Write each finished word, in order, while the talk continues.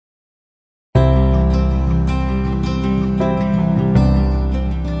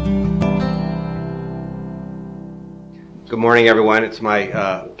Good morning, everyone. It's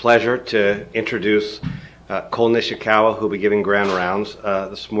my pleasure to introduce Cole Nishikawa, who will be giving grand rounds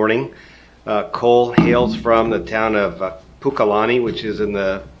this morning. Cole hails from the town of Pukalani, which is in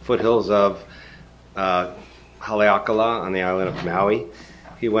the foothills of Haleakala on the island of Maui.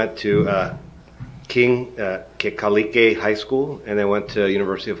 He went to King Kekalike High School and then went to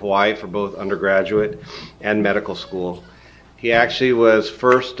University of Hawaii for both undergraduate and medical school. He actually was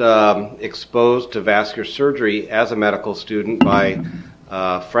first exposed to vascular surgery as a medical student by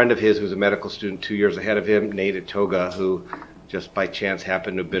a friend of his who was a medical student 2 years ahead of him, Nate Itoga, who just by chance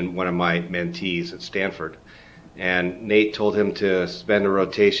happened to have been one of my mentees at Stanford. And Nate told him to spend a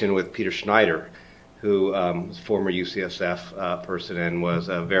rotation with Peter Schneider, who was a former UCSF person and was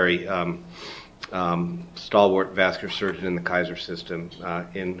a very stalwart vascular surgeon in the Kaiser system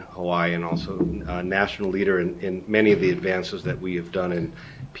in Hawaii, and also a national leader in many of the advances that we have done in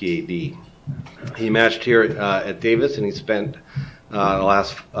PAD. He matched here at Davis, and he spent the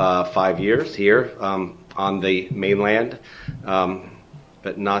last 5 years here on the mainland,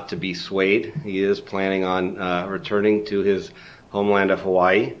 but not to be swayed. He is planning on returning to his homeland of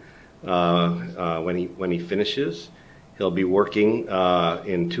Hawaii when he finishes. He'll be working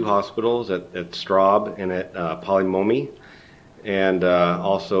in 2 hospitals, at Straub and at Polimomi, and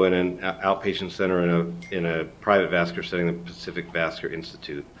also in an outpatient center in a private vascular setting, the Pacific Vascular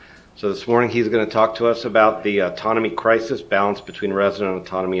Institute. So this morning he's going to talk to us about the autonomy crisis, balance between resident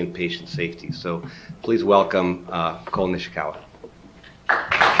autonomy and patient safety. So please welcome Cole Nishikawa.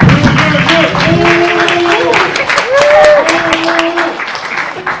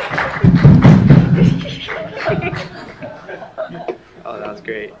 Oh, that was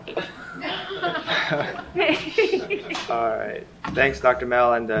great. All right. Thanks, Dr.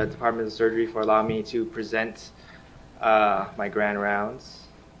 Mel and the Department of Surgery for allowing me to present my grand rounds.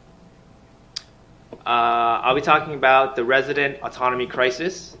 I'll be talking about the resident autonomy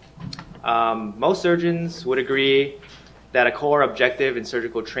crisis. Most surgeons would agree that a core objective in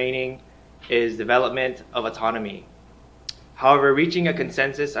surgical training is development of autonomy. However, reaching a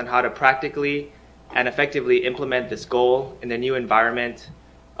consensus on how to practically and effectively implement this goal in the new environment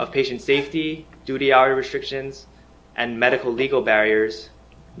of patient safety, duty hour restrictions, and medical legal barriers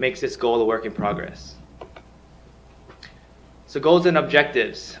makes this goal a work in progress. So goals and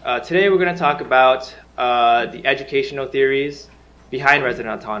objectives. Today we're going to talk about the educational theories behind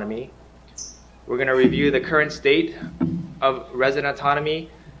resident autonomy. We're going to review the current state of resident autonomy,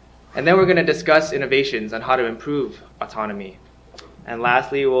 and then we're going to discuss innovations on how to improve autonomy. And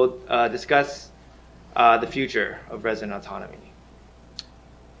lastly, we'll discuss the future of resident autonomy.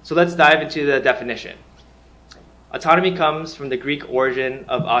 So let's dive into the definition. Autonomy comes from the Greek origin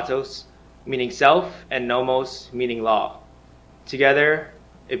of autos, meaning self, and nomos, meaning law. Together,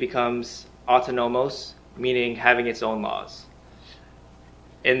 it becomes autonomos, meaning having its own laws.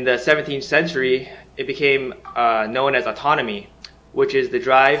 In the 17th century, it became known as autonomy, which is the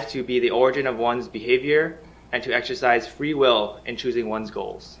drive to be the origin of one's behavior and to exercise free will in choosing one's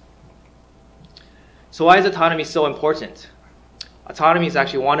goals. So why is autonomy so important? Autonomy is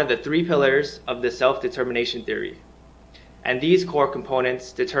actually one of the 3 pillars of the self-determination theory. And these core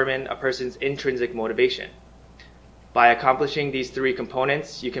components determine a person's intrinsic motivation. By accomplishing these 3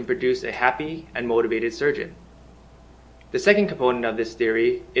 components, you can produce a happy and motivated surgeon. The second component of this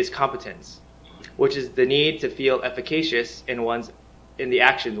theory is competence, which is the need to feel efficacious in the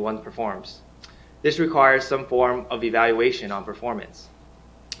actions one performs. This requires some form of evaluation on performance.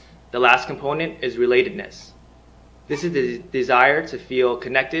 The last component is relatedness. This is the desire to feel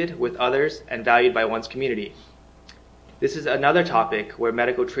connected with others and valued by one's community. This is another topic where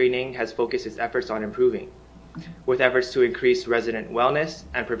medical training has focused its efforts on improving, with efforts to increase resident wellness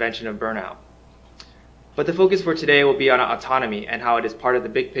and prevention of burnout. But the focus for today will be on autonomy and how it is part of the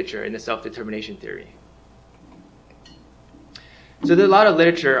big picture in the self-determination theory. So there's a lot of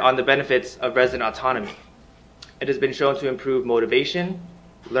literature on the benefits of resident autonomy. It has been shown to improve motivation,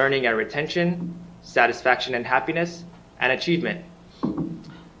 learning and retention, satisfaction and happiness, and achievement.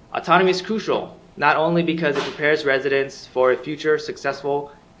 Autonomy is crucial, not only because it prepares residents for a future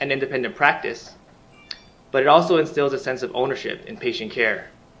successful and independent practice, but it also instills a sense of ownership in patient care,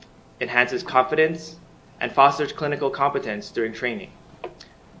 enhances confidence, and fosters clinical competence during training.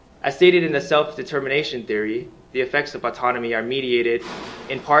 As stated in the self-determination theory, the effects of autonomy are mediated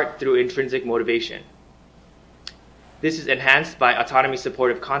in part through intrinsic motivation. This is enhanced by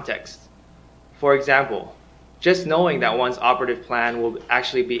autonomy-supportive context. For example, just knowing that one's operative plan will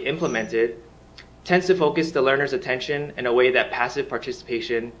actually be implemented tends to focus the learner's attention in a way that passive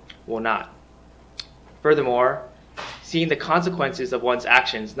participation will not. Furthermore, seeing the consequences of one's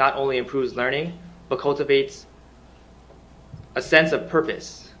actions not only improves learning, but cultivates a sense of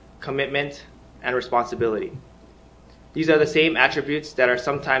purpose, commitment, and responsibility. These are the same attributes that are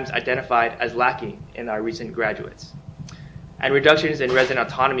sometimes identified as lacking in our recent graduates. And reductions in resident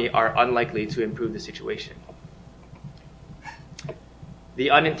autonomy are unlikely to improve the situation. The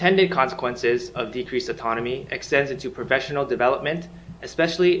unintended consequences of decreased autonomy extends into professional development,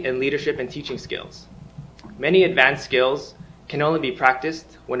 especially in leadership and teaching skills. Many advanced skills can only be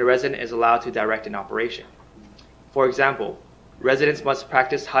practiced when a resident is allowed to direct an operation. For example, residents must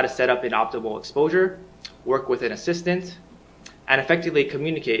practice how to set up an optimal exposure, work with an assistant, and effectively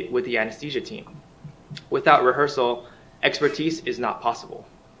communicate with the anesthesia team. Without rehearsal, expertise is not possible.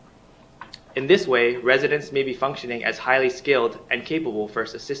 In this way, residents may be functioning as highly skilled and capable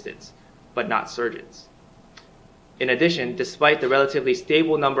first assistants, but not surgeons. In addition, despite the relatively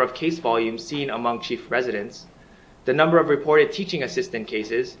stable number of case volumes seen among chief residents, the number of reported teaching assistant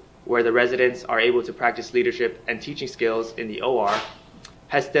cases, where the residents are able to practice leadership and teaching skills in the OR,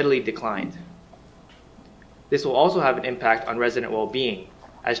 has steadily declined. This will also have an impact on resident well-being,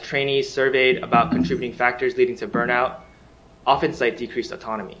 as trainees surveyed about contributing factors leading to burnout often cite decreased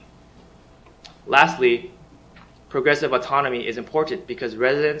autonomy. Lastly, progressive autonomy is important because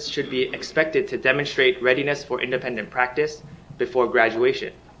residents should be expected to demonstrate readiness for independent practice before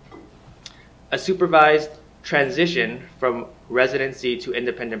graduation. A supervised transition from residency to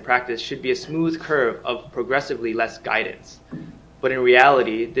independent practice should be a smooth curve of progressively less guidance. But in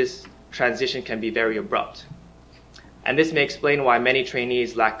reality, this transition can be very abrupt. And this may explain why many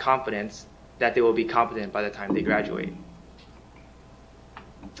trainees lack confidence that they will be competent by the time they graduate.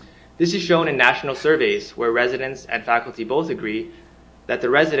 This is shown in national surveys where residents and faculty both agree that the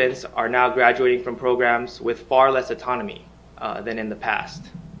residents are now graduating from programs with far less autonomy than in the past.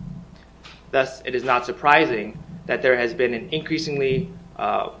 Thus, it is not surprising that there has been an increasingly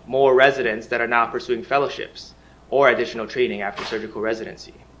more residents that are now pursuing fellowships or additional training after surgical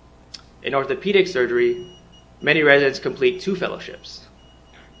residency. In orthopedic surgery, many residents complete 2 fellowships.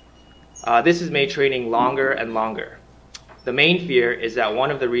 This has made training longer and longer. The main fear is that one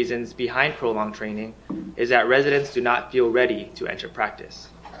of the reasons behind prolonged training is that residents do not feel ready to enter practice.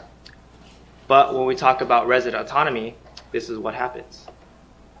 But when we talk about resident autonomy, this is what happens.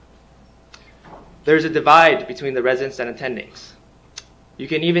 There's a divide between the residents and attendings. You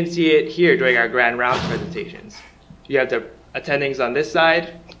can even see it here during our grand rounds presentations. You have the attendings on this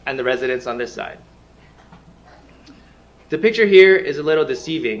side and the residents on this side. The picture here is a little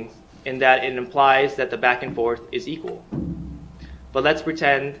deceiving in that it implies that the back and forth is equal. But let's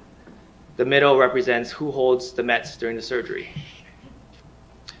pretend the middle represents who holds the meds during the surgery.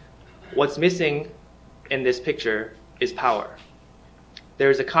 What's missing in this picture is power. There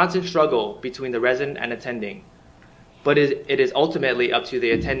is a constant struggle between the resident and attending, but it is ultimately up to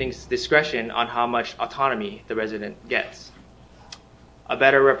the attending's discretion on how much autonomy the resident gets. A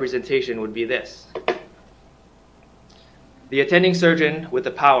better representation would be this. The attending surgeon with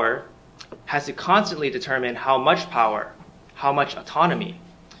the power has to constantly determine how much power, how much autonomy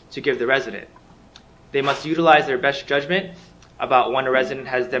to give the resident. They must utilize their best judgment about when a resident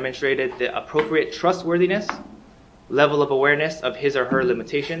has demonstrated the appropriate trustworthiness, level of awareness of his or her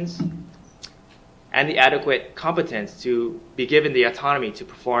limitations, and the adequate competence to be given the autonomy to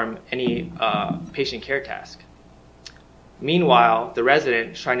perform any patient care task. Meanwhile, the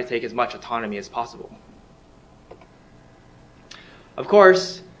resident is trying to take as much autonomy as possible. Of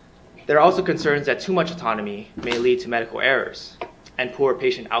course, there are also concerns that too much autonomy may lead to medical errors and poor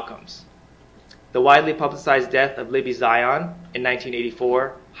patient outcomes. The widely publicized death of Libby Zion in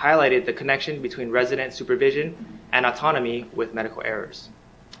 1984 highlighted the connection between resident supervision and autonomy with medical errors.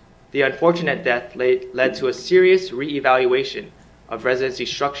 The unfortunate death led to a serious re-evaluation of residency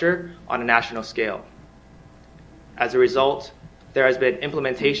structure on a national scale. As a result, there has been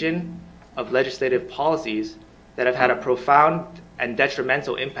implementation of legislative policies that have had a profound and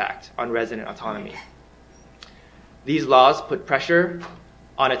detrimental impact on resident autonomy. These laws put pressure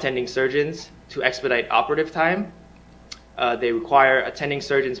on attending surgeons to expedite operative time. They require attending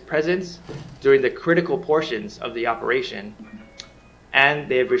surgeons' presence during the critical portions of the operation, and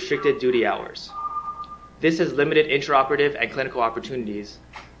they have restricted duty hours. This has limited intraoperative and clinical opportunities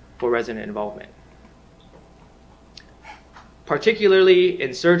for resident involvement. Particularly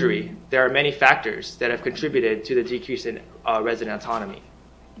in surgery, there are many factors that have contributed to the decrease in resident autonomy.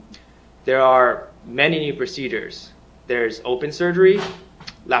 There are many new procedures. There's open surgery,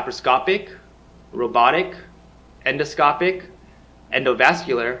 laparoscopic, robotic, endoscopic,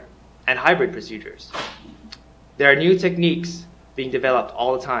 endovascular, and hybrid procedures. There are new techniques being developed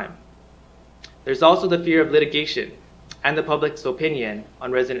all the time. There's also the fear of litigation and the public's opinion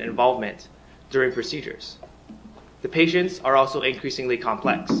on resident involvement during procedures. the patients are also increasingly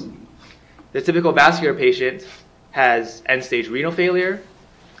complex. The typical vascular patient has end-stage renal failure,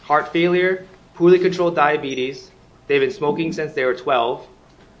 heart failure, poorly controlled diabetes. They've been smoking since they were 12.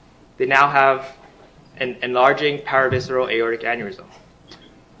 They now have an enlarging paravisceral aortic aneurysm.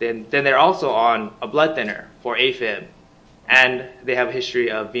 Then they're also on a blood thinner for AFib, and they have a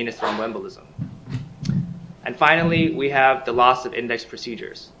history of venous thromboembolism. And finally, we have the loss of index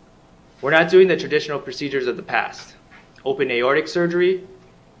procedures. We're not doing the traditional procedures of the past. Open aortic surgery,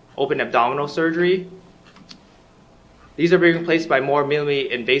 open abdominal surgery. These are being replaced by more minimally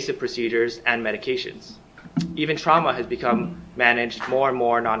invasive procedures and medications. Even trauma has become managed more and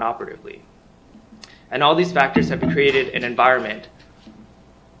more non-operatively. And all these factors have created an environment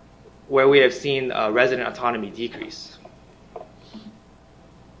where we have seen resident autonomy decrease.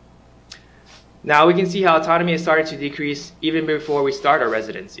 Now we can see how autonomy has started to decrease even before we start our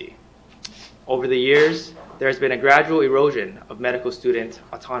residency. Over the years, there has been a gradual erosion of medical student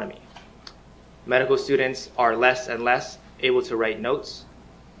autonomy. Medical students are less and less able to write notes,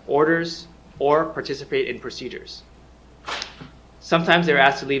 orders, or participate in procedures. Sometimes they're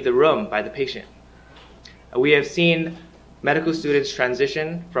asked to leave the room by the patient. We have seen medical students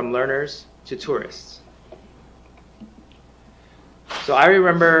transition from learners to tourists. So I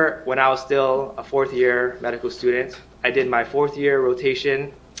remember when I was still a fourth-year medical student, I did my fourth-year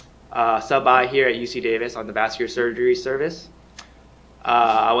rotation sub-I here at UC Davis on the vascular surgery service.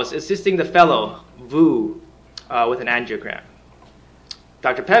 I was assisting the fellow, Vu, with an angiogram.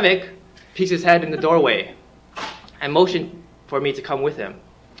 Dr. Pevic peeks his head in the doorway and motioned for me to come with him.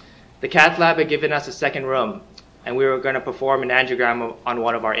 The cath lab had given us a second room, and we were going to perform an angiogram on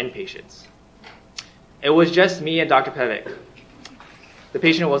one of our inpatients. It was just me and Dr. Pevic. The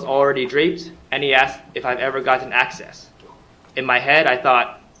patient was already draped, and he asked if I've ever gotten access. In my head, I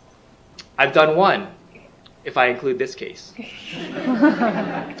thought, I've done one, if I include this case.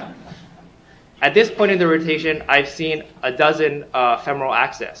 At this point in the rotation, I've seen a dozen femoral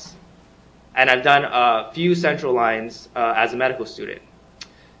access, and I've done a few central lines as a medical student.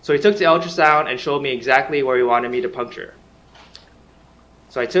 So he took the ultrasound and showed me exactly where he wanted me to puncture.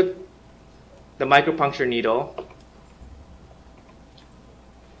 So I took the micropuncture needle.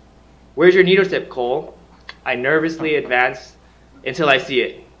 Where's your needle tip, Cole? I nervously advanced until I see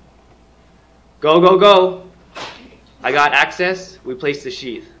it. Go, go, go. I got access, we placed the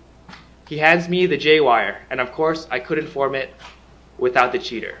sheath. He hands me the J-wire, and of course I couldn't form it without the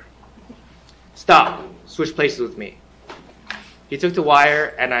cheater. Stop, switch places with me. He took the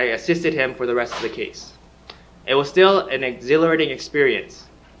wire, and I assisted him for the rest of the case. It was still an exhilarating experience,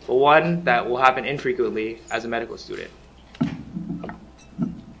 but one that will happen infrequently as a medical student.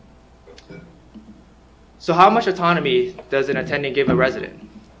 So how much autonomy does an attending give a resident?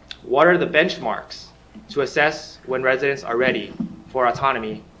 What are the benchmarks to assess when residents are ready for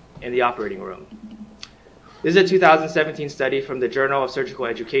autonomy in the operating room? This is a 2017 study from the Journal of Surgical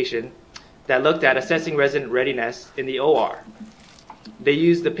Education that looked at assessing resident readiness in the OR. They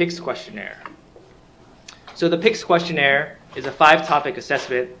used the PICS questionnaire. So the PICS questionnaire is a 5-topic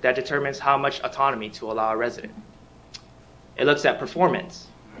assessment that determines how much autonomy to allow a resident. It looks at performance.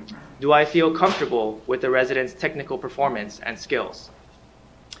 Do I feel comfortable with the resident's technical performance and skills?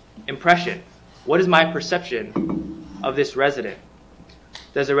 Impression. What is my perception of this resident?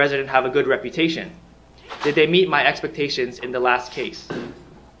 Does the resident have a good reputation? Did they meet my expectations in the last case?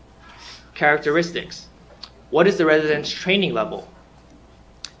 Characteristics. What is the resident's training level?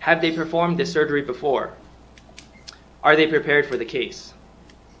 Have they performed this surgery before? Are they prepared for the case?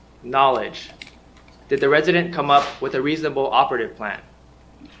 Knowledge. Did the resident come up with a reasonable operative plan?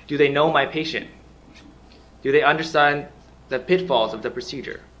 Do they know my patient? Do they understand the pitfalls of the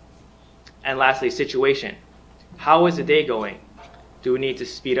procedure? And lastly, situation. How is the day going? Do we need to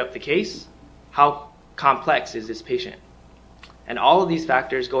speed up the case? How complex is this patient? And all of these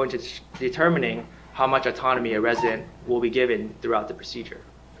factors go into determining how much autonomy a resident will be given throughout the procedure.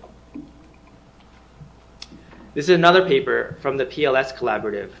 This is another paper from the PLS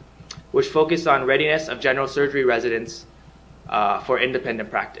Collaborative, which focused on readiness of general surgery residents for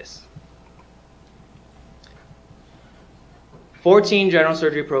independent practice. 14 general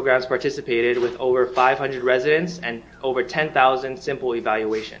surgery programs participated with over 500 residents and over 10,000 simple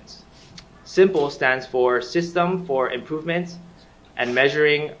evaluations. SIMPLE stands for System for Improvement and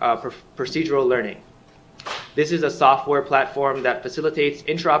Measuring Procedural Learning. This is a software platform that facilitates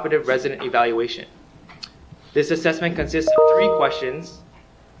intraoperative resident evaluation. This assessment consists of 3 questions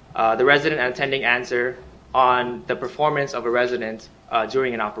the resident and attending answer on the performance of a resident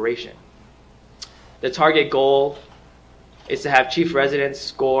during an operation. The target goal is to have chief residents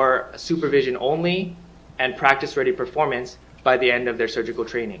score supervision only and practice-ready performance by the end of their surgical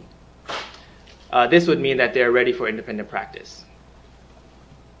training. This would mean that they are ready for independent practice.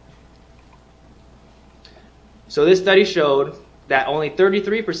 So this study showed that only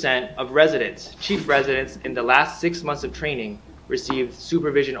 33% of residents, chief residents, in the last 6 months of training received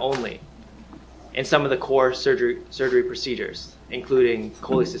supervision only in some of the core surgery procedures, including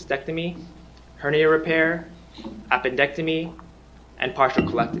cholecystectomy, hernia repair, appendectomy, and partial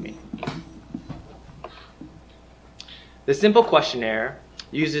colectomy. The simple questionnaire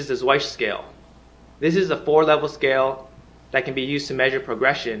uses the Zweich scale. This is a 4-level scale that can be used to measure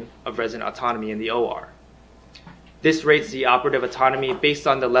progression of resident autonomy in the OR. This rates the operative autonomy based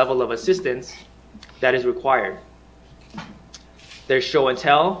on the level of assistance that is required. There's show and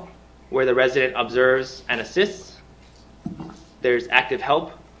tell, where the resident observes and assists. There's active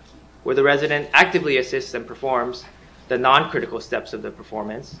help, where the resident actively assists and performs the non-critical steps of the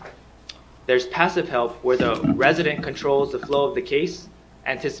performance. There's passive help, where the resident controls the flow of the case,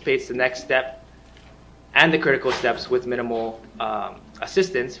 anticipates the next step, and the critical steps with minimal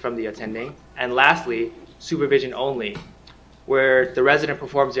assistance from the attending. And lastly, supervision only, where the resident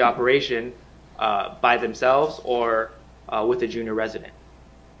performs the operation by themselves or with a junior resident.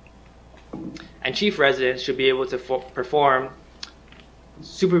 And chief residents should be able to perform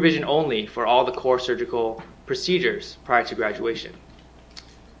supervision only for all the core surgical procedures prior to graduation.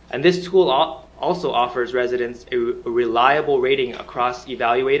 And this tool also offers residents a reliable rating across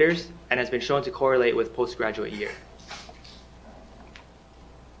evaluators and has been shown to correlate with postgraduate year.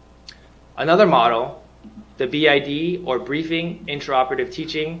 Another model, the BID, or Briefing, Intraoperative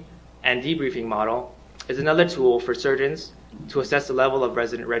Teaching, and Debriefing model, is another tool for surgeons to assess the level of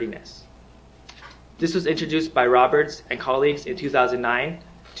resident readiness. This was introduced by Roberts and colleagues in 2009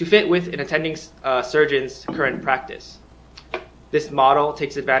 to fit with an attending surgeon's current practice. This model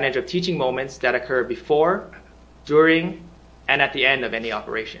takes advantage of teaching moments that occur before, during, and at the end of any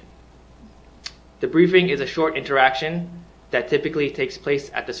operation. The briefing is a short interaction that typically takes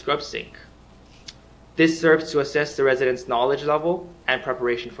place at the scrub sink. This serves to assess the resident's knowledge level and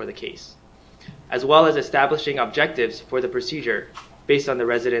preparation for the case, as well as establishing objectives for the procedure based on the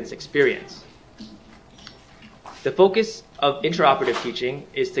resident's experience. The focus of intraoperative teaching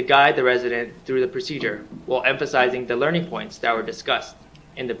is to guide the resident through the procedure while emphasizing the learning points that were discussed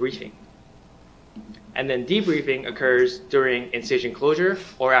in the briefing. And then debriefing occurs during incision closure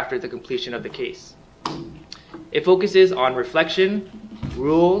or after the completion of the case. It focuses on reflection,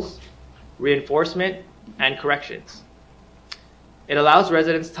 rules, reinforcement, and corrections. It allows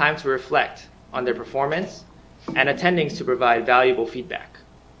residents time to reflect on their performance and attendings to provide valuable feedback.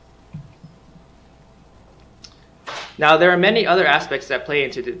 Now, there are many other aspects that play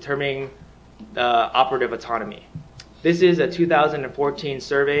into determining the operative autonomy. This is a 2014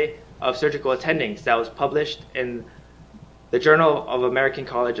 survey of surgical attendings that was published in the Journal of American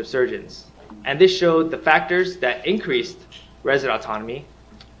College of Surgeons. And this showed the factors that increased resident autonomy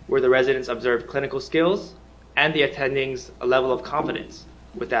were the residents observed clinical skills and the attendings' level of confidence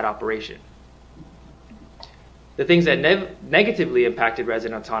with that operation. The things that negatively impacted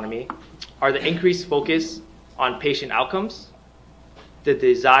resident autonomy are the increased focus on patient outcomes, the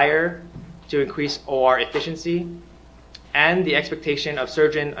desire to increase OR efficiency, and the expectation of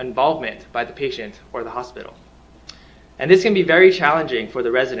surgeon involvement by the patient or the hospital. And this can be very challenging for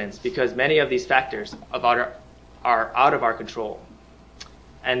the residents because many of these factors are out of our control.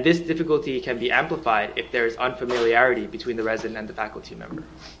 And this difficulty can be amplified if there is unfamiliarity between the resident and the faculty member.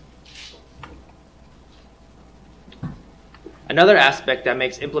 Another aspect that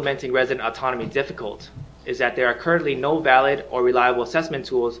makes implementing resident autonomy difficult is that there are currently no valid or reliable assessment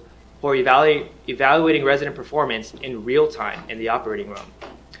tools for evaluating resident performance in real time in the operating room.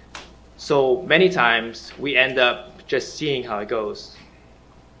 So many times we end up just seeing how it goes.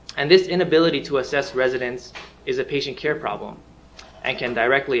 And this inability to assess residents is a patient care problem and can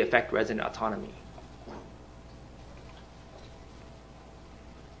directly affect resident autonomy.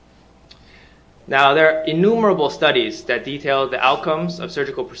 Now, there are innumerable studies that detail the outcomes of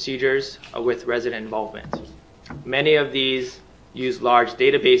surgical procedures with resident involvement. Many of these use large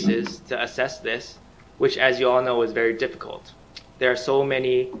databases to assess this, which, as you all know, is very difficult. There are so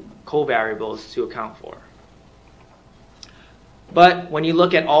many covariables to account for. But when you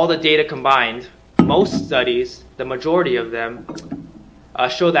look at all the data combined, most studies, the majority of them,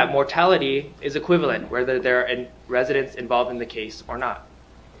 show that mortality is equivalent whether there are residents involved in the case or not.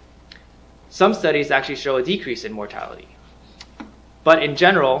 Some studies actually show a decrease in mortality. But in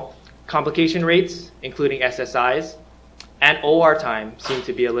general, complication rates, including SSIs, and OR time seem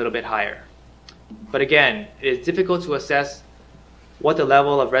to be a little bit higher. But again, it is difficult to assess what the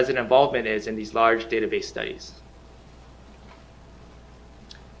level of resident involvement is in these large database studies.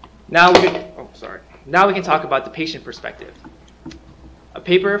 Now we can talk about the patient perspective. A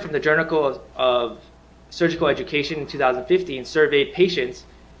paper from the Journal of Surgical Education in 2015 surveyed patients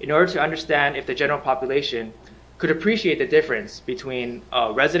in order to understand if the general population could appreciate the difference between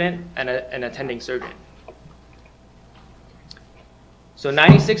a resident and an attending surgeon. So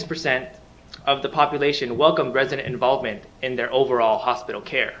 96% of the population welcomed resident involvement in their overall hospital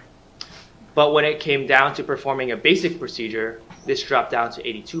care. But when it came down to performing a basic procedure, this dropped down to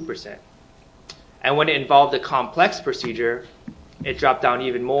 82%. And when it involved a complex procedure, it dropped down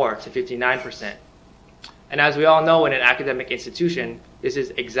even more to 59%. And as we all know, in an academic institution, this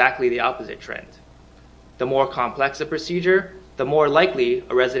is exactly the opposite trend. The more complex a procedure, the more likely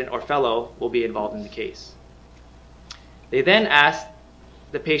a resident or fellow will be involved in the case. They then asked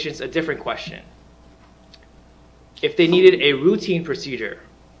the patients a different question. If they needed a routine procedure,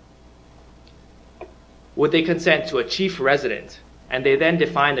 would they consent to a chief resident? And they then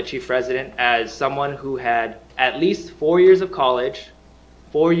defined the chief resident as someone who had at least 4 years of college,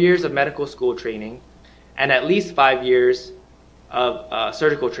 4 years of medical school training, and at least 5 years of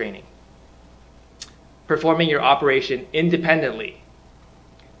surgical training, performing your operation independently.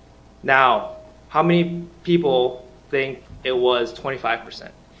 Now, how many people think it was 25%,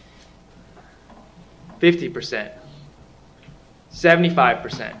 50%,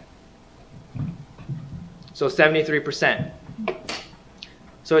 75%, so 73%.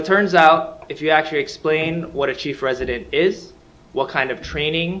 So it turns out if you actually explain what a chief resident is, what kind of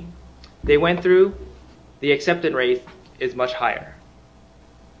training they went through, the acceptance rate is much higher.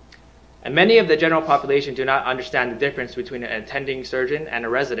 And many of the general population do not understand the difference between an attending surgeon and a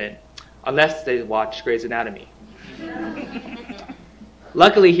resident unless they watch Grey's Anatomy.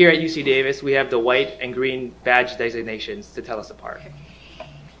 Luckily, here at UC Davis, we have the white and green badge designations to tell us apart.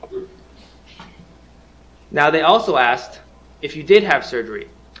 Now, they also asked, if you did have surgery,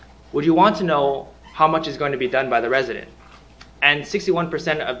 would you want to know how much is going to be done by the resident? And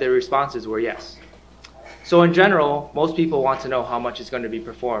 61% of the responses were yes. So in general, most people want to know how much is going to be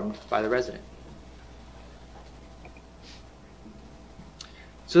performed by the resident.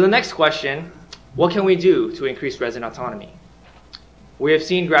 So the next question, what can we do to increase resident autonomy? We have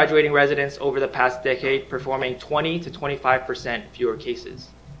seen graduating residents over the past decade performing 20 to 25% fewer cases,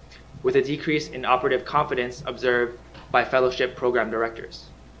 with a decrease in operative confidence observed by fellowship program directors.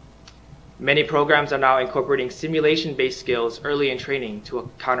 Many programs are now incorporating simulation-based skills early in training to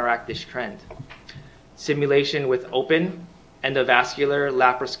counteract this trend. Simulation with open, endovascular,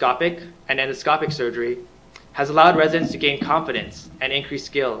 laparoscopic, and endoscopic surgery has allowed residents to gain confidence and increase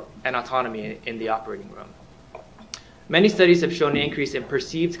skill and autonomy in the operating room. Many studies have shown an increase in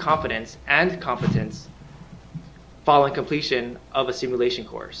perceived confidence and competence following completion of a simulation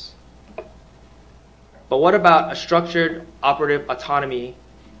course. But what about a structured operative autonomy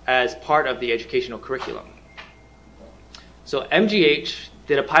as part of the educational curriculum? So MGH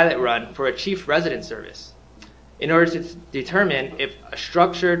did a pilot run for a chief resident service in order to determine if a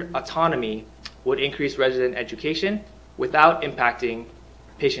structured autonomy would increase resident education without impacting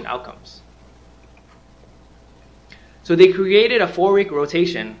patient outcomes. So they created a 4-week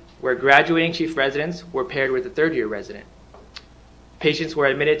rotation where graduating chief residents were paired with a third-year resident. Patients were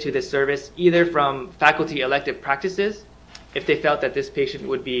admitted to this service either from faculty elective practices, if they felt that this patient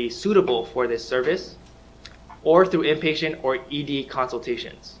would be suitable for this service, or through inpatient or ED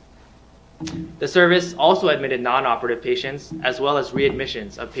consultations. The service also admitted non-operative patients as well as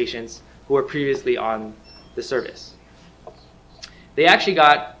readmissions of patients who were previously on the service. They actually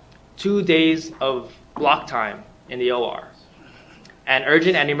got 2 days of block time in the OR, and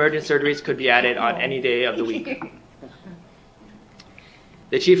urgent and emergent surgeries could be added on any day of the week.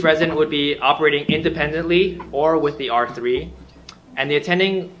 The chief resident would be operating independently or with the R3, and the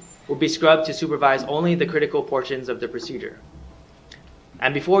attending would be scrubbed to supervise only the critical portions of the procedure.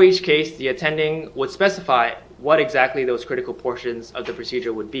 And before each case, the attending would specify what exactly those critical portions of the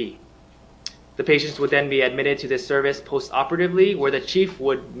procedure would be. The patients would then be admitted to this service post-operatively, where the chief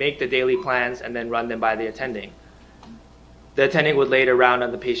would make the daily plans and then run them by the attending. The attending would later round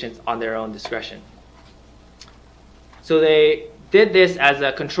on the patients on their own discretion. So they did this as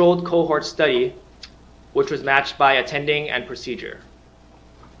a controlled cohort study, which was matched by attending and procedure.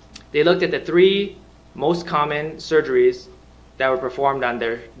 They looked at the 3 most common surgeries that were performed on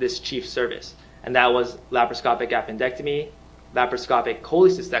this chief service, and that was laparoscopic appendectomy, laparoscopic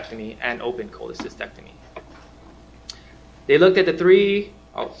cholecystectomy, and open cholecystectomy. They looked at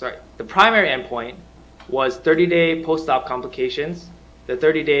the primary endpoint was 30-day post-op complications, the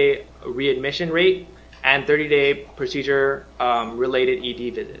 30-day readmission rate, and 30-day procedure-related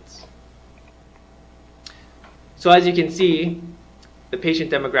ED visits. So as you can see, the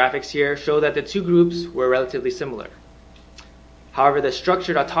patient demographics here show that the two groups were relatively similar. However, the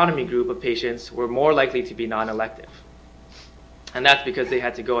structured autonomy group of patients were more likely to be non-elective. And that's because they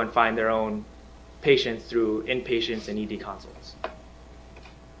had to go and find their own patients through inpatients and ED consults.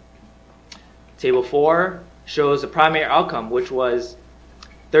 Table 4 shows the primary outcome, which was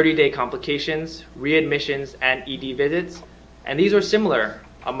 30-day complications, readmissions, and ED visits, and these were similar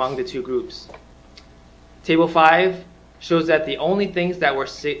among the two groups. Table 5 shows that the only things that were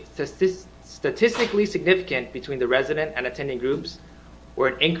statistically significant between the resident and attending groups were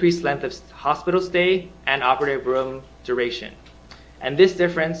an increased length of hospital stay and operative room duration. And this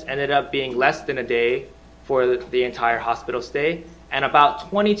difference ended up being less than a day for the entire hospital stay and about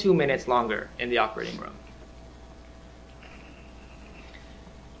 22 minutes longer in the operating room.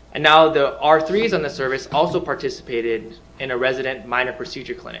 And now the R3s on the service also participated in a resident minor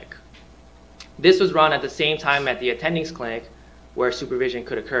procedure clinic. This was run at the same time at the attendings clinic where supervision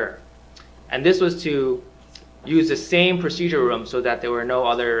could occur. And this was to use the same procedure room so that there were no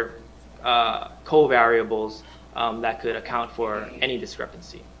other covariables that could account for any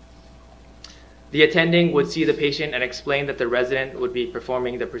discrepancy. The attending would see the patient and explain that the resident would be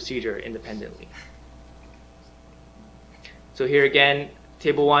performing the procedure independently. So here again,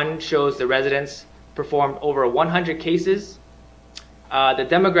 Table 1 shows the residents performed over 100 cases. The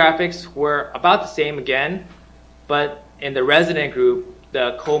demographics were about the same again, but in the resident group,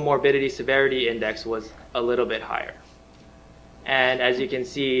 the comorbidity severity index was a little bit higher. And as you can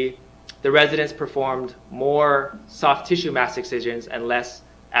see, the residents performed more soft tissue mass excisions and less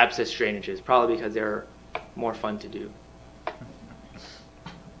abscess drainages, probably because they're more fun to do.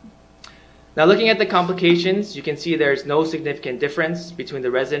 Now looking at the complications, you can see there's no significant difference between the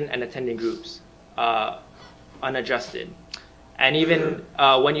resident and attending groups, unadjusted. And even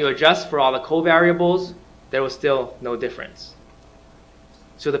when you adjust for all the covariables, there was still no difference.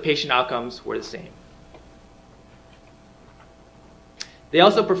 So the patient outcomes were the same. They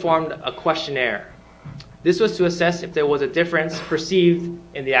also performed a questionnaire. This was to assess if there was a difference perceived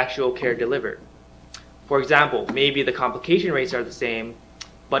in the actual care delivered. For example, maybe the complication rates are the same,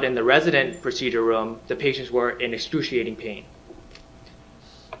 but in the resident procedure room, the patients were in excruciating pain.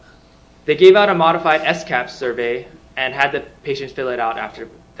 They gave out a modified SCAPS survey and had the patients fill it out after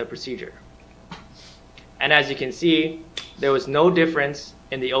the procedure. And as you can see, there was no difference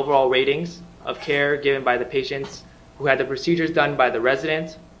in the overall ratings of care given by the patients who had the procedures done by the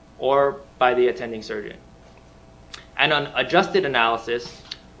resident or by the attending surgeon. And on adjusted analysis,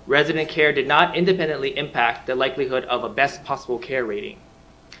 resident care did not independently impact the likelihood of a best possible care rating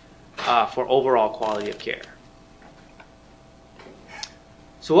for overall quality of care.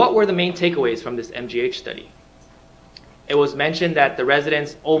 So what were the main takeaways from this MGH study? It was mentioned that the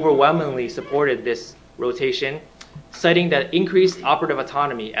residents overwhelmingly supported this rotation, citing that increased operative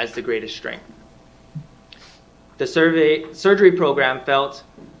autonomy as the greatest strength. The surgery program felt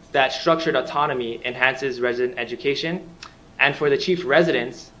that structured autonomy enhances resident education, and for the chief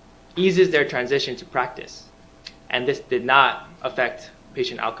residents, eases their transition to practice. And this did not affect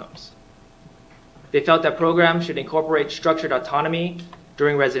patient outcomes. They felt that programs should incorporate structured autonomy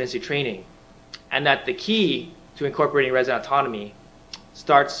during residency training, and that the key to incorporating resident autonomy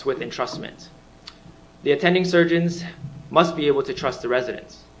starts with entrustment. The attending surgeons must be able to trust the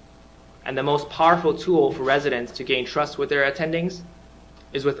residents. And the most powerful tool for residents to gain trust with their attendings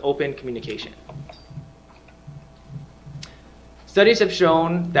is with open communication. Studies have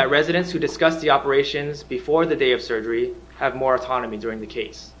shown that residents who discuss the operations before the day of surgery have more autonomy during the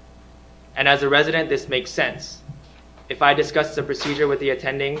case. And as a resident, this makes sense. If I discuss the procedure with the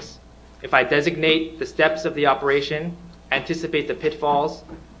attendings, if I designate the steps of the operation, anticipate the pitfalls,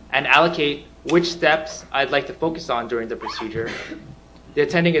 and allocate which steps I'd like to focus on during the procedure, the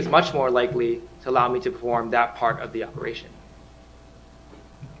attending is much more likely to allow me to perform that part of the operation.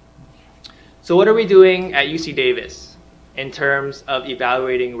 So what are we doing at UC Davis in terms of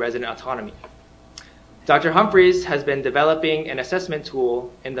evaluating resident autonomy? Dr. Humphreys has been developing an assessment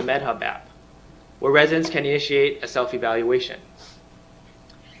tool in the MedHub app, where residents can initiate a self-evaluation.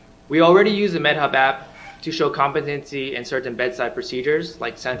 We already use the MedHub app to show competency in certain bedside procedures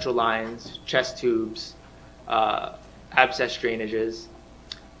like central lines, chest tubes, abscess drainages.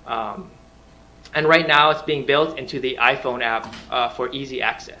 And right now it's being built into the iPhone app for easy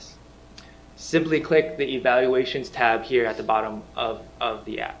access. Simply click the Evaluations tab here at the bottom of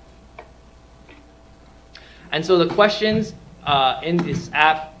the app. And so the questions in this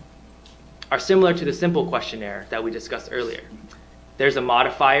app are similar to the simple questionnaire that we discussed earlier. There's a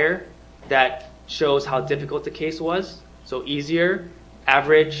modifier that shows how difficult the case was, so easier,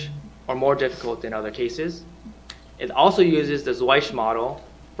 average, or more difficult than other cases. It also uses the Zweich model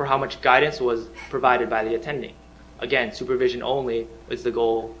for how much guidance was provided by the attending. Again, supervision only is the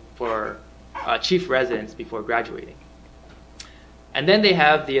goal for chief residents before graduating. And then they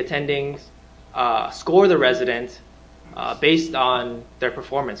have the attendings score the resident based on their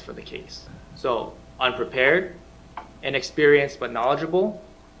performance for the case. So unprepared, inexperienced but knowledgeable,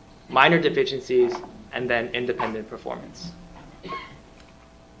 minor deficiencies, and then independent performance.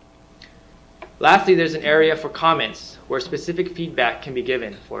 Lastly, there's an area for comments where specific feedback can be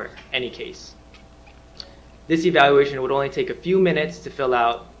given for any case. This evaluation would only take a few minutes to fill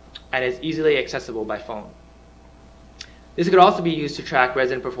out and is easily accessible by phone. This could also be used to track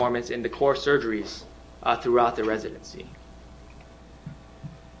resident performance in the core surgeries throughout the residency.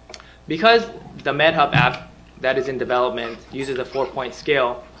 Because the MedHub app that is in development uses a 4-point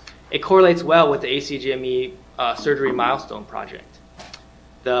scale, it correlates well with the ACGME surgery milestone project.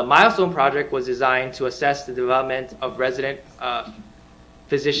 The milestone project was designed to assess the development of resident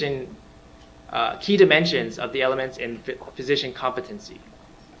physician key dimensions of the elements in physician competency.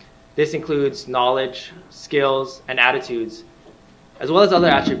 This includes knowledge, skills, and attitudes, as well as other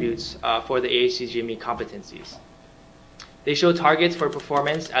attributes for the ACGME competencies. They show targets for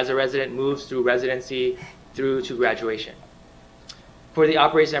performance as a resident moves through residency through to graduation. For the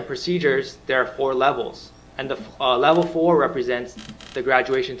operations and procedures, there are 4 levels, and the level 4 represents the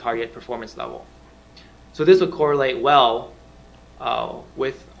graduation target performance level. So this will correlate well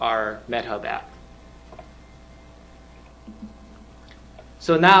with our MedHub app.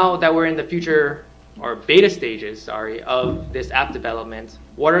 So now that we're in the future, or beta stages, of this app development,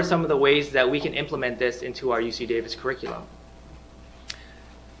 what are some of the ways that we can implement this into our UC Davis curriculum?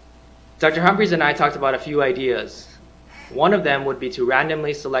 Dr. Humphreys and I talked about a few ideas. One of them would be to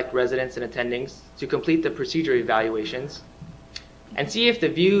randomly select residents and attendings to complete the procedure evaluations and see if the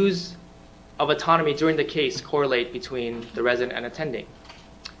views of autonomy during the case correlate between the resident and attending.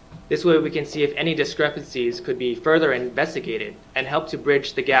 This way we can see if any discrepancies could be further investigated and help to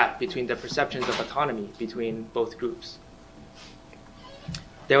bridge the gap between the perceptions of autonomy between both groups.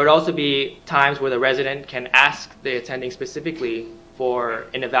 There would also be times where the resident can ask the attending specifically for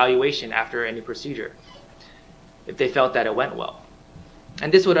an evaluation after any procedure, if they felt that it went well.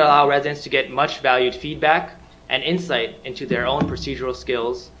 And this would allow residents to get much valued feedback and insight into their own procedural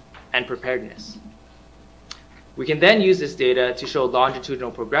skills and preparedness. We can then use this data to show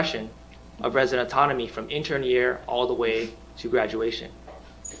longitudinal progression of resident autonomy from intern year all the way to graduation.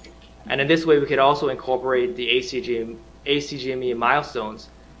 And in this way, we could also incorporate the ACGME milestones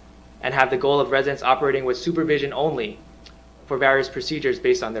and have the goal of residents operating with supervision only for various procedures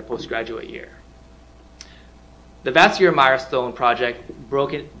based on their postgraduate year. The vascular milestone project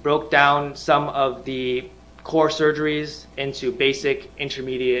broke down some of the core surgeries into basic,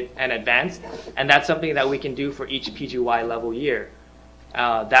 intermediate, and advanced, and that's something that we can do for each PGY level year.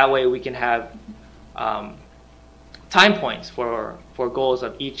 That way we can have time points for goals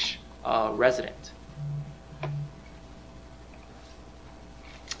of each resident.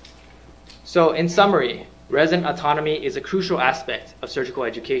 So in summary, resident autonomy is a crucial aspect of surgical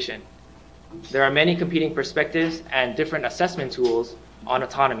education. There are many competing perspectives and different assessment tools on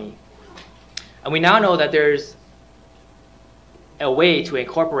autonomy. And we now know that there's a way to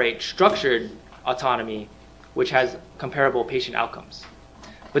incorporate structured autonomy, which has comparable patient outcomes.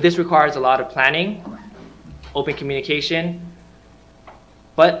 But this requires a lot of planning, open communication,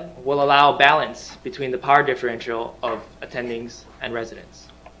 but will allow balance between the power differential of attendings and residents.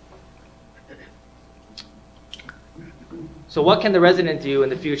 So what can the resident do in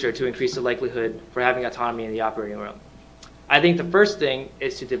the future to increase the likelihood for having autonomy in the operating room? I think the first thing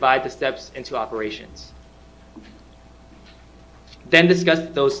is to divide the steps into operations. Then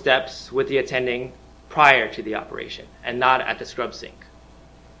discuss those steps with the attending prior to the operation and not at the scrub sink.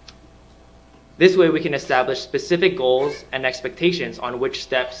 This way we can establish specific goals and expectations on which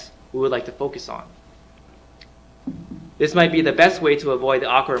steps we would like to focus on. This might be the best way to avoid the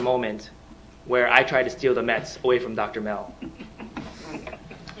awkward moment where I try to steal the Mets away from Dr. Mel.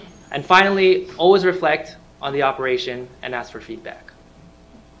 And finally, always reflect on the operation and ask for feedback.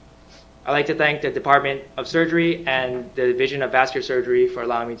 I'd like to thank the Department of Surgery and the Division of Vascular Surgery for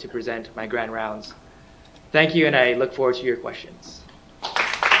allowing me to present my grand rounds. Thank you, and I look forward to your questions.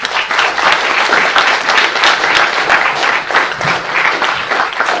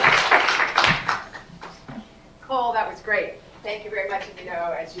 Cole, that was great. Thank you very much. And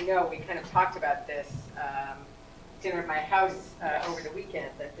as you know, we kind of talked about this dinner at my house over the weekend,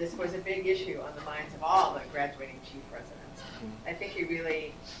 that this was a big issue on the minds of all the graduating chief residents. I think you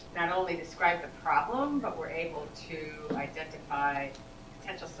really not only described the problem, but were able to identify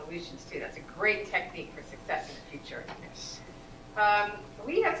potential solutions too. That's a great technique for success in the future. Yes.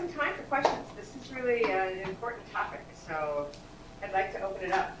 We have some time for questions. This is really an important topic, so I'd like to open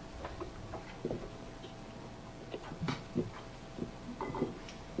it up.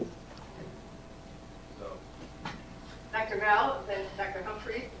 Dr. Mel, then Dr.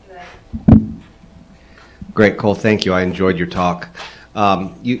 Humphreys, then. Great, Cole. Thank you. I enjoyed your talk.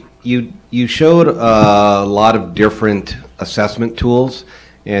 You showed a lot of different assessment tools,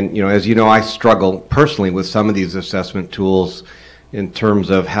 and as you know, I struggle personally with some of these assessment tools in terms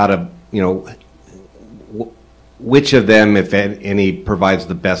of how to which of them, if any, provides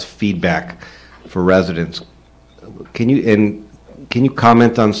the best feedback for residents. Can you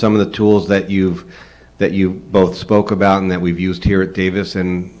comment on some of the tools that you both spoke about and that we've used here at Davis,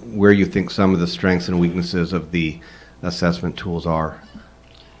 and where you think some of the strengths and weaknesses of the assessment tools are?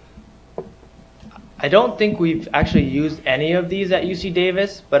 I don't think we've actually used any of these at UC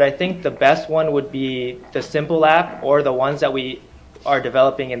Davis, but I think the best one would be the Simple app or the ones that we are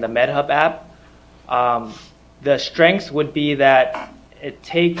developing in the MedHub app. The strengths would be that it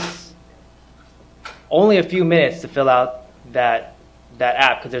takes only a few minutes to fill out that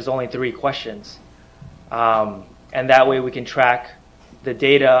app because there's only 3 questions. And that way we can track the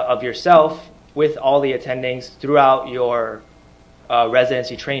data of yourself with all the attendings throughout your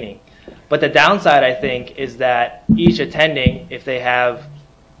residency training. But the downside, I think, is that each attending, if they have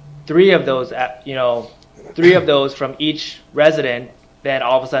 3 of those, 3 of those from each resident, then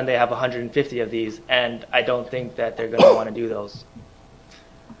all of a sudden they have 150 of these, and I don't think that they're going to want to do those.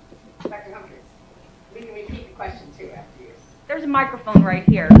 Dr. Humphreys, we can repeat the question too after you. There's a microphone right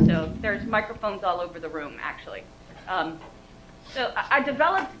here, so there's microphones all over the room, actually. So I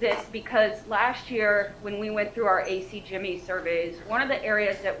developed this because last year when we went through our AC Jimmy surveys, one of the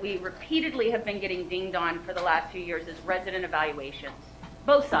areas that we repeatedly have been getting dinged on for the last few years is resident evaluations,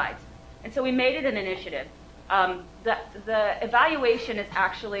 both sides. And so we made it an initiative. The evaluation is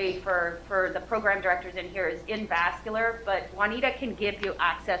actually, for the program directors in here, is in vascular, but Juanita can give you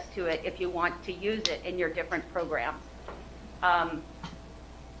access to it if you want to use it in your different programs.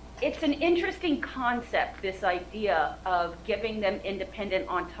 It's an interesting concept, this idea of giving them independent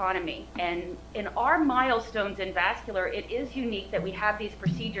autonomy. And in our milestones in vascular, it is unique that we have these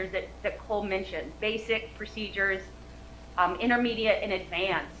procedures that Cole mentioned, basic procedures, intermediate and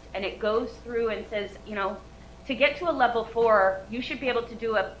advanced. And it goes through and says, to get to a level 4, you should be able to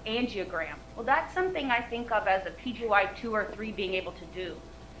do an angiogram. Well, that's something I think of as a PGY 2 or 3 being able to do.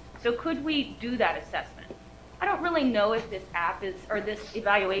 So could we do that assessment? I don't really know if this app is, or this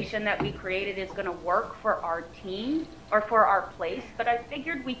evaluation that we created is going to work for our team or for our place, but I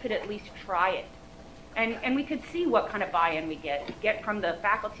figured we could at least try it. And we could see what kind of buy-in we get from the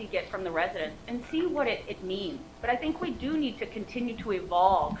faculty, get from the residents, and see what it means. But I think we do need to continue to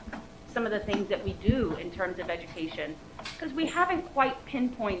evolve some of the things that we do in terms of education, because we haven't quite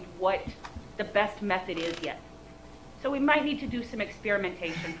pinpointed what the best method is yet. So we might need to do some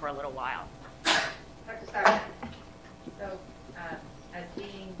experimentation for a little while. Dr. Sauer. So, as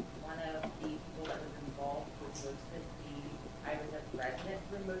being one of the people that was involved with most of I was a resident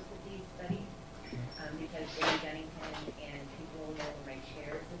through most of these studies, because Jane Dennington and people were my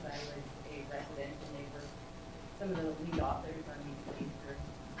chairs as I was a resident, and they were some of the lead authors on these papers.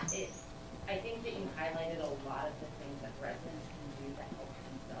 I think that you highlighted a lot of the things that residents can do to help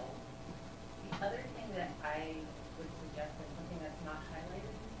themselves. The other thing that I would suggest, and something that's not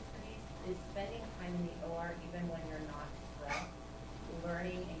highlighted in these studies, is spending time in the OR even when you're not stressed,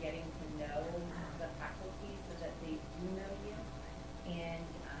 learning and getting to know the faculty so that they do know you and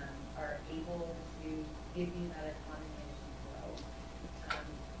are able to give you that autonomy as you grow.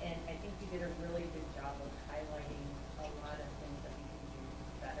 And I think you did a really good job of highlighting a lot of things that we can do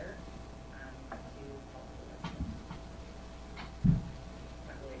better to help the residents.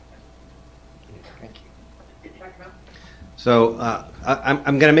 Not really a question. Thank you. Dr. Mel? So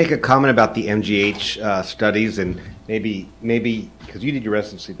I'm going to make a comment about the MGH studies, and maybe because you did your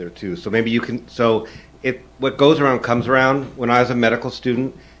residency there too. So maybe you can. So what goes around comes around. When I was a medical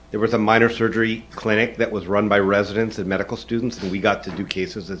student, there was a minor surgery clinic that was run by residents and medical students, and we got to do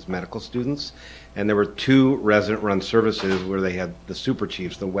cases as medical students. And there were 2 resident-run services where they had the super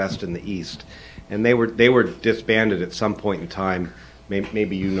chiefs, the West and the East, and they were disbanded at some point in time.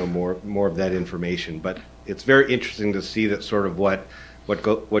 Maybe you know more of that information, but it's very interesting to see that sort of what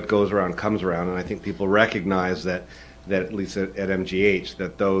goes around comes around, and I think people recognize that at least at MGH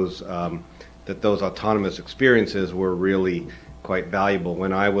that those those autonomous experiences were really quite valuable.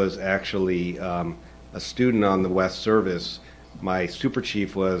 When I was actually a student on the West Service, my super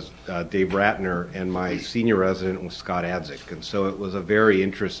chief was Dave Ratner, and my senior resident was Scott Adzik. And so it was a very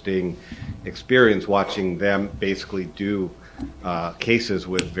interesting experience watching them basically do cases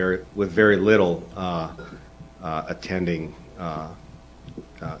with very little attending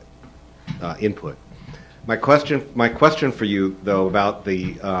input. My question for you, though, about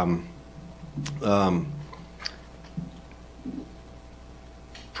the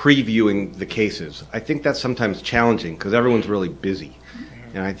previewing the cases. I think that's sometimes challenging because everyone's really busy,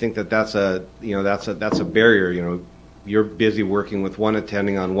 and I think that's a barrier. You're busy working with one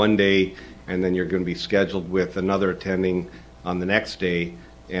attending on one day, and then you're going to be scheduled with another attending on the next day.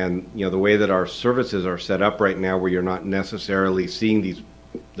 And the way that our services are set up right now, where you're not necessarily seeing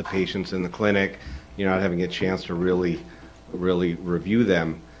the patients in the clinic, you're not having a chance to really review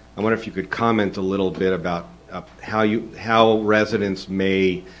them. I wonder if you could comment a little bit about how residents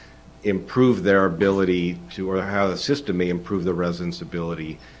may improve their ability to, or how the system may improve the residents'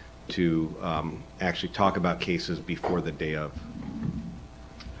 ability to actually talk about cases before the day of.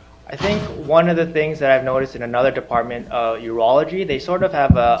 I think one of the things that I've noticed in another department, urology, they sort of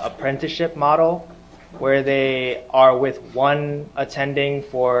have an apprenticeship model where they are with one attending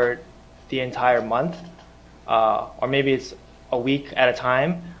for the entire month, or maybe it's a week at a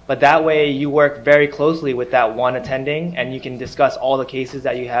time. But that way you work very closely with that one attending, and you can discuss all the cases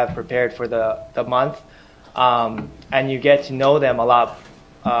that you have prepared for the month, and you get to know them a lot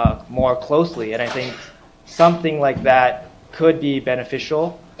more closely. And I think something like that could be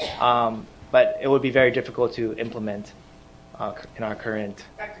beneficial, but it would be very difficult to implement in our current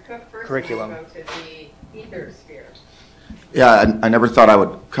Dr. Cook, first curriculum. We go to the ether sphere. Yeah, I never thought I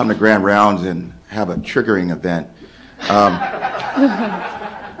would come to Grand Rounds and have a triggering event.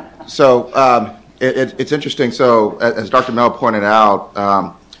 So it's interesting. So as Dr. Mel pointed out,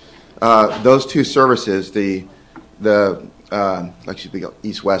 those two services, the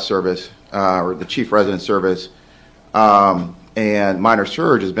East-West service or the Chief Resident Service and Minor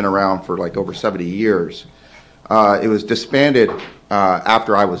Surge has been around for like over 70 years. It was disbanded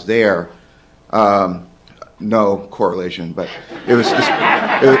after I was there. No correlation, but it was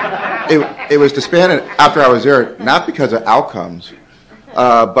it was disbanded after I was there, not because of outcomes,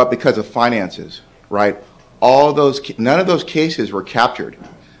 but because of finances. Right? None of those cases were captured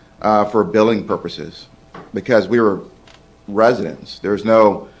for billing purposes because we were residents. There was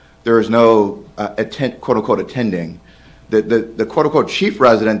no quote unquote attending. The quote unquote chief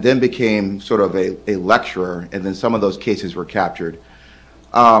resident then became sort of a lecturer, and then some of those cases were captured.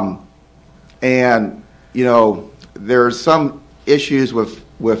 And there's some issues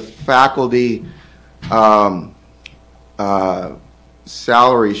with faculty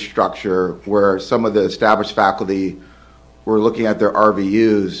salary structure where some of the established faculty were looking at their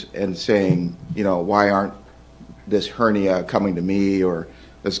RVUs and saying, why aren't this hernia coming to me or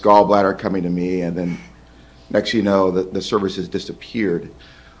this gallbladder coming to me, and then next you know the services disappeared.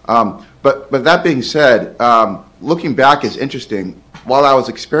 But that being said, looking back is interesting. While I was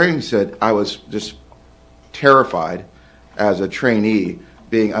experiencing it, I was just terrified as a trainee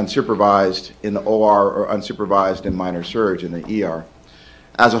being unsupervised in the OR or unsupervised in minor surge in the ER.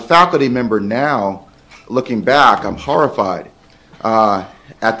 As a faculty member now, looking back, I'm horrified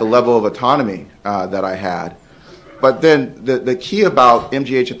at the level of autonomy that I had. But then the key about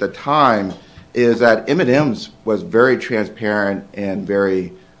MGH at the time is that M&M's was very transparent and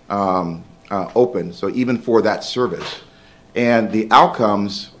very open, so even for that service. And the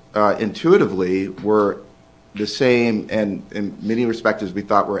outcomes intuitively were the same, and in many respects we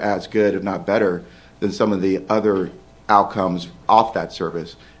thought were as good, if not better, than some of the other outcomes off that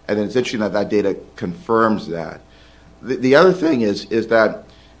service. And then it's interesting that data confirms that. The other thing is that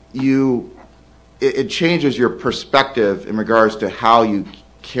it changes your perspective in regards to how you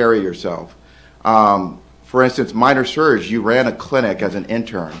carry yourself. For instance, minor surge, you ran a clinic as an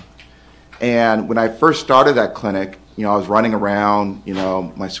intern. And when I first started that clinic, I was running around,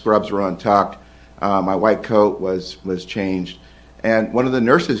 my scrubs were untucked, my white coat was changed. And one of the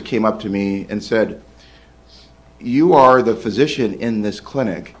nurses came up to me and said, "You are the physician in this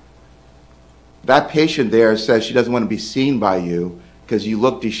clinic. That patient there says she doesn't want to be seen by you because you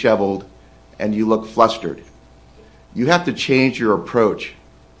look disheveled and you look flustered. You have to change your approach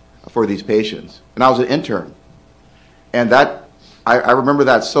for these patients." And I was an intern. And I remember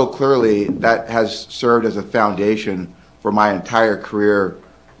that so clearly. That has served as a foundation for my entire career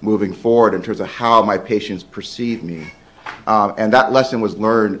moving forward in terms of how my patients perceive me. And that lesson was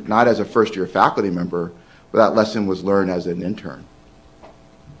learned not as a first-year faculty member, but that lesson was learned as an intern.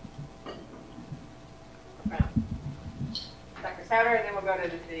 Souter, and then we'll go to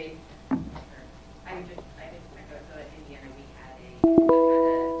the I just echo, so at Indiana, we had a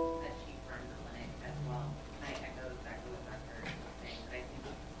chief run clinic as well. And I echo exactly what Dr. was saying, but I think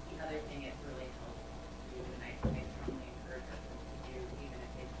the other thing it really helps do, and I strongly encourage us to do, even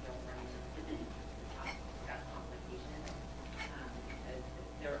if they don't run that complication, because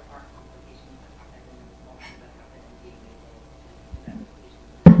there are complications that happen in the small things that happen, and being able to do that with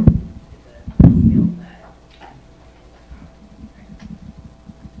patients is a skill that.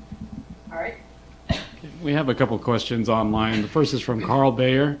 all right. We have a couple questions online. The first is from Carl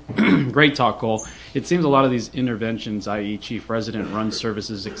Bayer. Great talk, Cole. It seems a lot of these interventions, i.e. chief resident run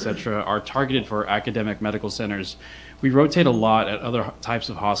services, etc., are targeted for academic medical centers. We rotate a lot at other types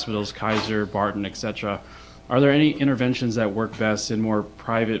of hospitals, Kaiser, Barton, etc. Are there any interventions that work best in more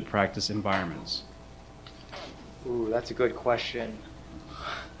private practice environments? Ooh, that's a good question.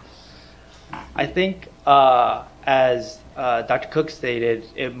 I think, as Dr. Cook stated,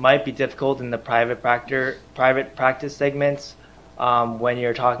 it might be difficult in the private practice segments when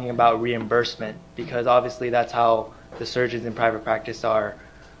you're talking about reimbursement, because obviously that's how the surgeons in private practice are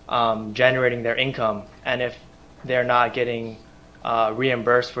generating their income, and if they're not getting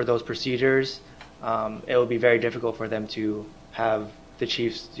reimbursed for those procedures, it will be very difficult for them to have the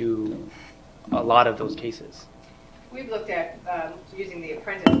chiefs do a lot of those cases. We've looked at using the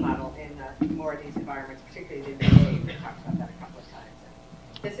apprentice model in more of these environments, particularly the VA. We've talked about that a couple of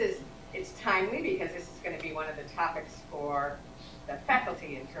times. It's timely because this is going to be one of the topics for the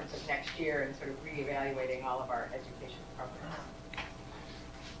faculty in terms of next year and sort of reevaluating all of our education programs.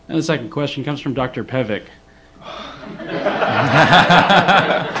 And the second question comes from Dr. Pevic.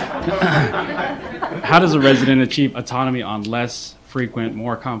 How does a resident achieve autonomy on less frequent,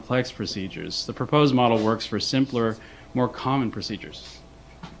 more complex procedures? The proposed model works for simpler, more common procedures.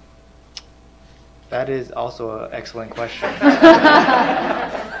 That is also an excellent question.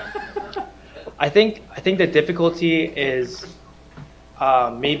 I think the difficulty is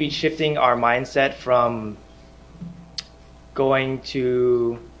maybe shifting our mindset from going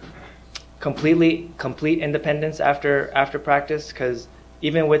to complete independence after practice, because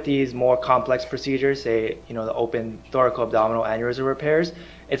even with these more complex procedures, say, the open thoracoabdominal aneurysm repairs,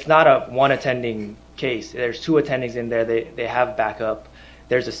 it's not a one attending case. There's two attendings in there. They have backup.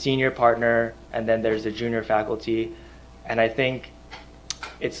 There's a senior partner, and then there's a junior faculty. And I think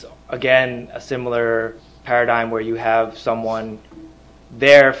it's, again, a similar paradigm where you have someone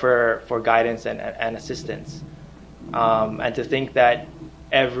there for guidance and assistance. And to think that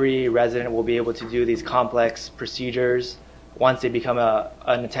every resident will be able to do these complex procedures once they become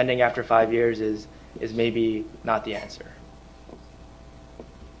an attending after 5 years is maybe not the answer.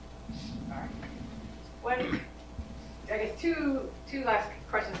 All right. I guess two last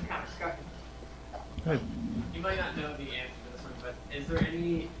questions and comments. Go ahead. You might not know the answer to this one, but is there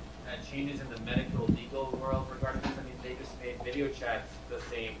any changes in the medical legal world regarding this? I mean, they just made video chats the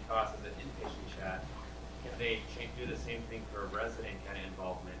same cost as an inpatient chat. Can they do the same thing for resident kind of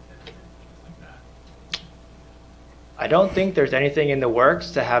involvement and things like that? I don't think there's anything in the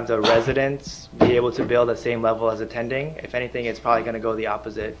works to have the residents be able to bill the same level as attending. If anything, it's probably going to go the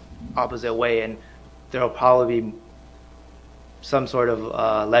opposite way, and there will probably be some sort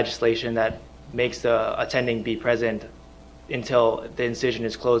of legislation that makes the attending be present until the incision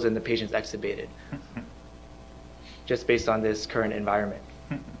is closed and the patient's extubated, just based on this current environment.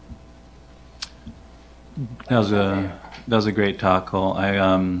 That was a great talk, Cole. I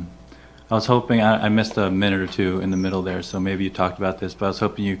was hoping, I missed a minute or two in the middle there, so maybe you talked about this, but I was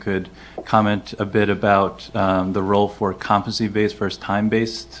hoping you could comment a bit about the role for competency-based versus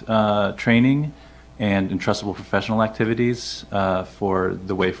time-based training and entrustable professional activities for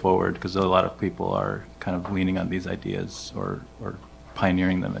the way forward, because a lot of people are kind of leaning on these ideas or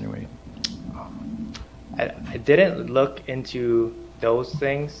pioneering them anyway. I didn't look into those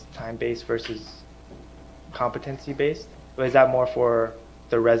things, time-based versus competency-based. But is that more for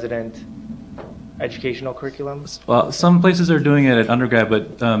the resident educational curriculums? Well, some places are doing it at undergrad,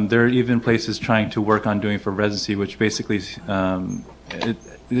 but there are even places trying to work on doing it for residency, which basically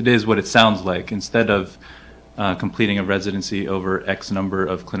it is what it sounds like. Instead of completing a residency over X number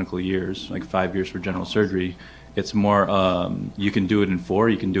of clinical years, like 5 years for general surgery, it's more you can do it in 4,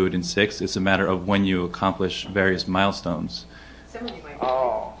 you can do it in 6. It's a matter of when you accomplish various milestones. Some of you might.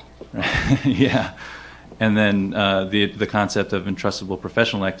 Oh. Yeah. And then the concept of entrustable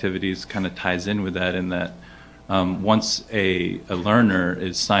professional activities kind of ties in with that, in that once a learner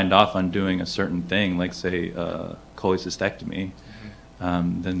is signed off on doing a certain thing, like say cholecystectomy,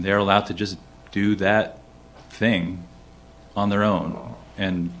 then they're allowed to just do that thing on their own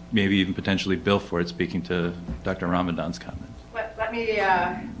and maybe even potentially bill for it, speaking to Dr. Ramadan's comment. Well, let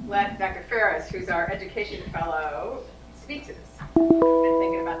me let Dr. Ferris, who's our education fellow, speak to this. I've been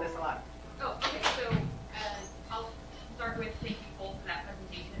thinking about this a lot. Oh, okay. So I'll start with thank you both for that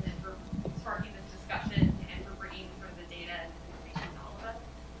presentation and for sparking this discussion and for bringing sort of the data and information to all of us.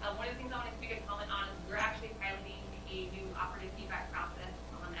 One of the things I want to make a comment on is we're actually piloting a new operative feedback process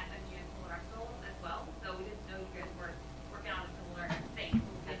on FMG and colorectal as well. So we didn't know you guys were working on a similar thing. So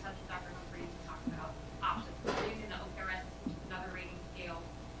we'll get in touch with Dr. Humphreys to talk about options. We're using the OKRS, which is another rating scale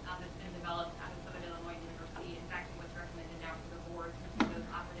that's been developed out of Southern Illinois University. It's actually what's recommended now for the board to do those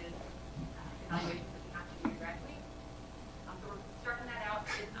operative evaluations that we have to do directly. So we're starting that out.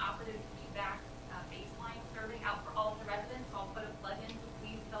 It's an operative feedback baseline survey out for all of the residents. So I'll put a plug in, so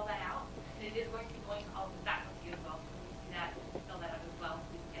please fill that out. And it is going to be going to all of the faculty as well. So when you see that, fill that out as well, so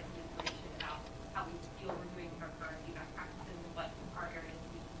we can get some information about how we feel we're doing with our current feedback practices and what our areas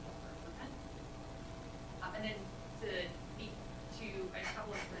we can do for improvement. And then to speak to a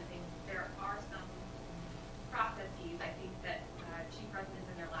couple of different things, there are some processes, I think, that chief residents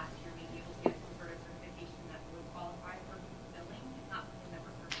in their last year may be able to get some sort of certification that would qualify for billing. It's not something that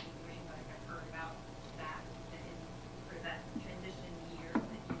we're personally doing, but I've heard about that in sort of that transition year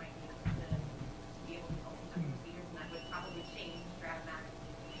that you might be able to be able to help with some procedures, and that would probably change dramatically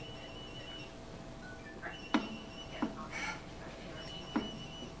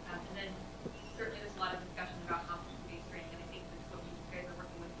and then certainly there's a lot of discussion about competency-based training, and I think that's what you guys are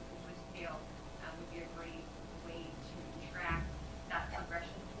working with the scale would be a great way to track that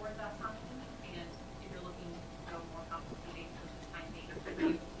progression towards autonomy. And if you're looking to go more competency-based versus time-based, to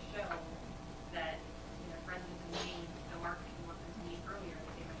be able to show that residents in Maine, the marketing workers in Maine earlier,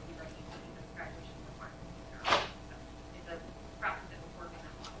 that they might be ready to meet those graduation requirements. So it's a process that will work in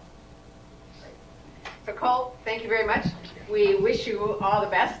that model. So Cole, thank you very much. We wish you all the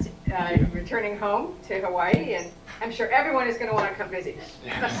best returning home to Hawaii, and I'm sure everyone is going to want to come visit.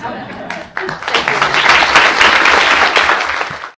 Thank you.